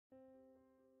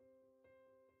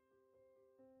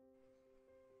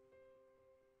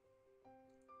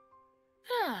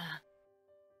Ah.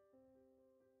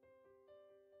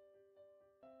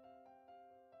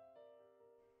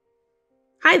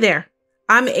 Hi there,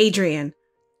 I'm Adrian.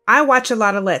 I watch a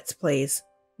lot of Let's Plays.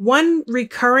 One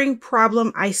recurring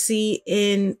problem I see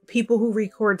in people who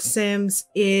record Sims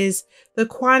is the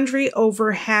quandary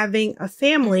over having a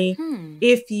family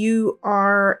if you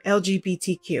are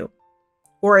LGBTQ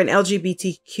or an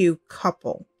LGBTQ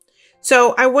couple.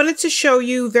 So I wanted to show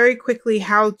you very quickly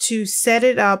how to set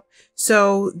it up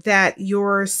so that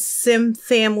your Sim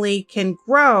family can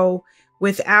grow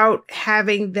without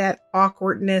having that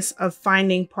awkwardness of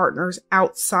finding partners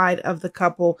outside of the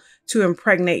couple to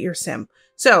impregnate your Sim.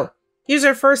 So here's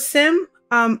our first Sim.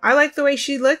 I like the way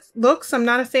she looks. I'm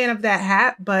not a fan of that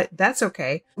hat, but that's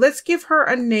okay. Let's give her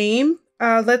a name.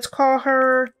 Let's call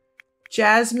her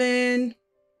Jasmine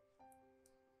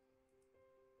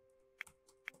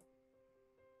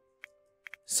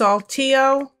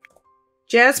Saltillo.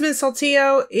 Jasmine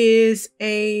Saltillo is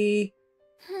a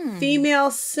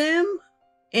female Sim.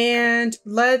 And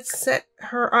let's set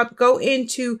her up. Go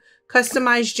into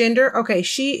customize gender. Okay,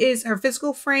 she is her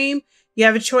physical frame. You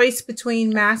have a choice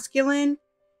between masculine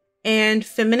and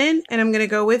feminine. And I'm going to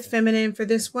go with feminine for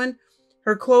this one.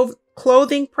 Her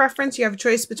clothing preference. You have a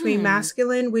choice between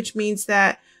masculine, which means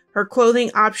that her clothing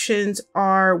options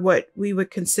are what we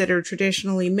would consider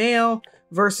traditionally male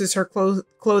versus her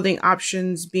clothing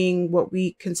options being what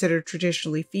we consider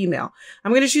traditionally female.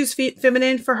 I'm going to choose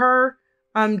feminine for her.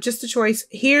 Just a choice.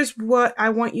 Here's what I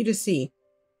want you to see.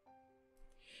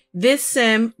 This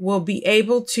Sim will be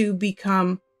able to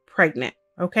become pregnant.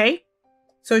 Okay.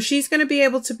 So she's going to be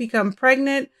able to become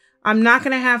pregnant. I'm not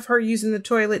going to have her using the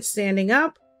toilet standing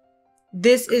up.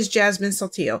 This is Jasmine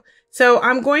Saltillo. So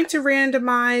I'm going to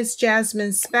randomize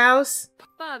Jasmine's spouse.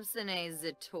 Oh,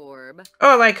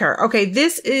 I like her. Okay.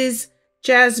 This is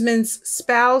Jasmine's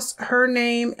spouse. Her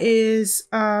name is,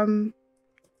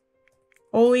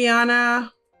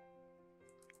 Oleana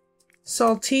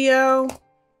Saltillo,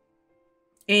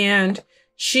 and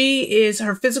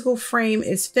her physical frame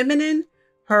is feminine.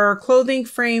 Her clothing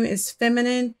frame is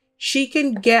feminine. She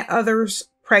can get others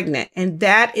pregnant, and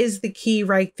that is the key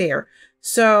right there.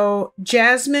 So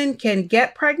Jasmine can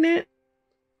get pregnant.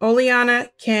 Oleana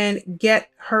can get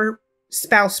her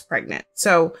spouse pregnant.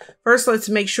 So first, let's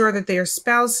make sure that they are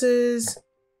spouses.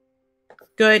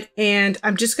 Good. And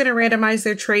I'm just going to randomize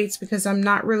their traits because I'm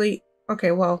not really...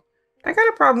 Okay, well, I got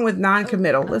a problem with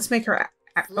non-committal. Let's make her...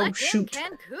 Oh, shoot.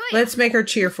 Let's make her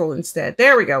cheerful instead.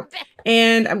 There we go.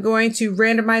 And I'm going to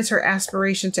randomize her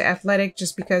aspiration to athletic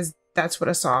just because that's what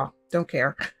I saw. Don't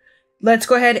care. Let's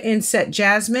go ahead and set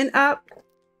Jasmine up.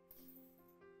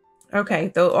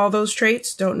 Okay, all those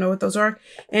traits, don't know what those are.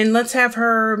 And let's have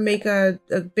her make a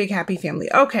big happy family.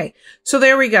 Okay, so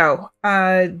there we go.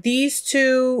 These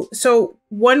two, so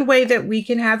one way that we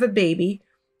can have a baby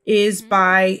is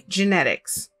by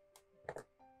genetics.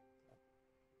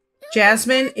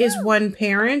 Jasmine is one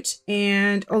parent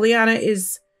and Oleana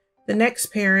is the next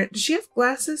parent. Does she have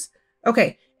glasses?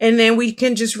 Okay, and then we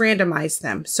can just randomize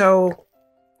them. So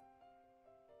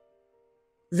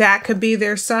that could be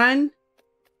their son.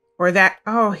 Or that,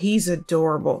 oh, he's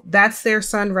adorable. That's their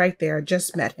son right there. I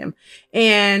just met him.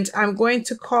 And I'm going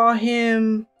to call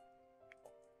him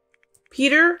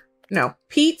Pete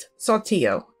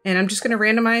Saltillo. And I'm just going to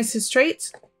randomize his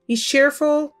traits. He's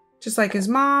cheerful, just like his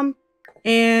mom.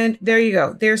 And there you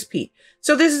go. There's Pete.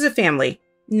 So this is a family.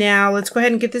 Now let's go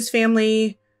ahead and get this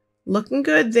family looking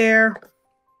good there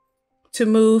to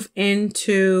move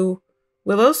into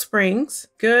Willow Springs.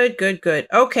 Good, good, good.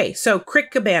 Okay, so Crick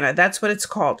Cabana, that's what it's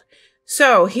called.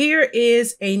 So here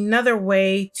is another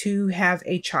way to have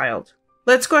a child.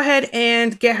 Let's go ahead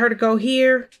and get her to go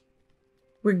here.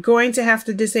 We're going to have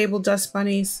to disable dust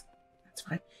bunnies. That's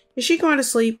fine. Is she going to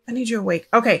sleep? I need you awake.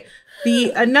 Okay.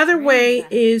 Another way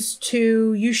is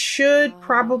to, you should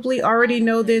probably already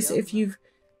know this if you've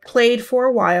played for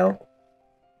a while.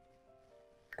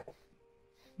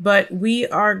 But we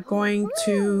are going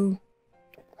to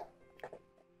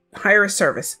hire a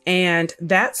service, and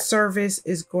that service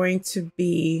is going to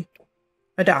be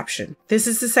adoption. This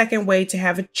is the second way to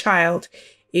have a child.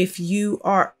 If you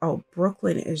are, oh,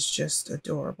 Brooklyn is just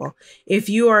adorable. If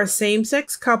you are a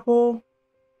same-sex couple,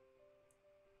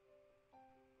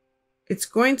 it's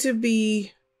going to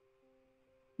be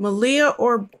Malia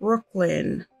or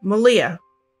Brooklyn. Malia.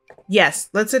 Yes,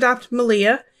 let's adopt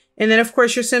Malia. And then, of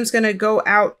course, your Sim's going to go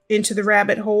out into the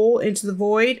rabbit hole, into the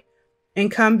void, and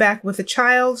come back with a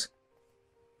child.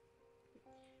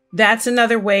 That's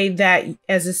another way that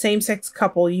as a same-sex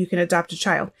couple, you can adopt a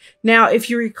child. Now, if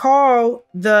you recall,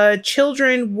 the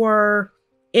children were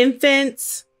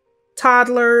infants,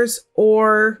 toddlers,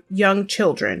 or young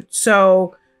children.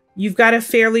 So you've got a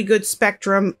fairly good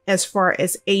spectrum as far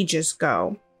as ages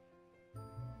go.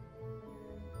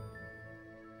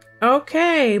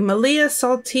 Okay, Malia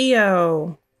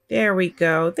Saltillo. There we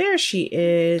go. There she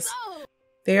is.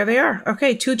 There they are.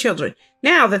 Okay, 2 children.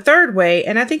 Now, the third way,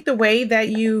 and I think the way that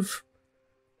you've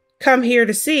come here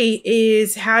to see,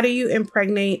 is how do you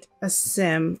impregnate a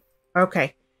sim?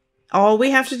 Okay. All we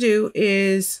have to do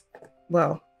is,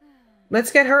 well,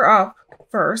 let's get her up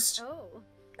first.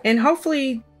 And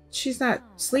hopefully she's not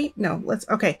asleep. No,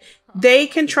 okay. They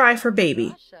can try for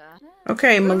baby.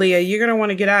 Okay, Malia, you're going to want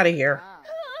to get out of here.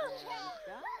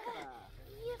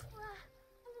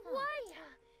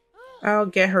 I'll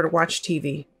get her to watch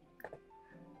TV.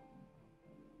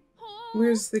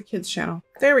 Where's the kids channel?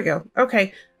 There we go.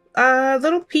 Okay.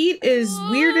 Little Pete is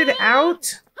weirded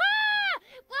out.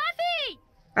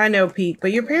 I know, Pete,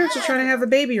 but your parents are trying to have a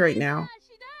baby right now.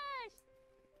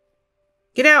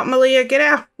 Get out, Malia. Get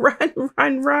out. Run,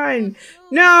 run, run.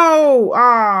 No.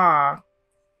 Ah.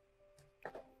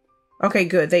 Okay,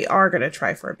 good. They are going to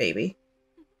try for a baby.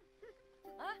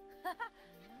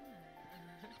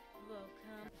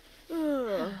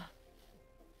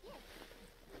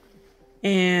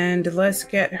 And let's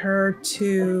get her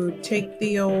to take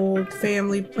the old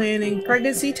family planning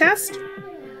pregnancy test.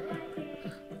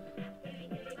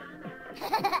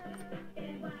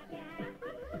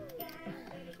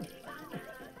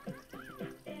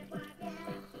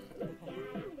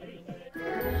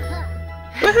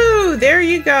 Woohoo! There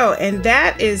you go. And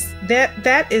that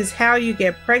is how you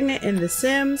get pregnant in The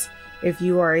Sims if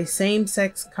you are a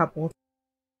same-sex couple.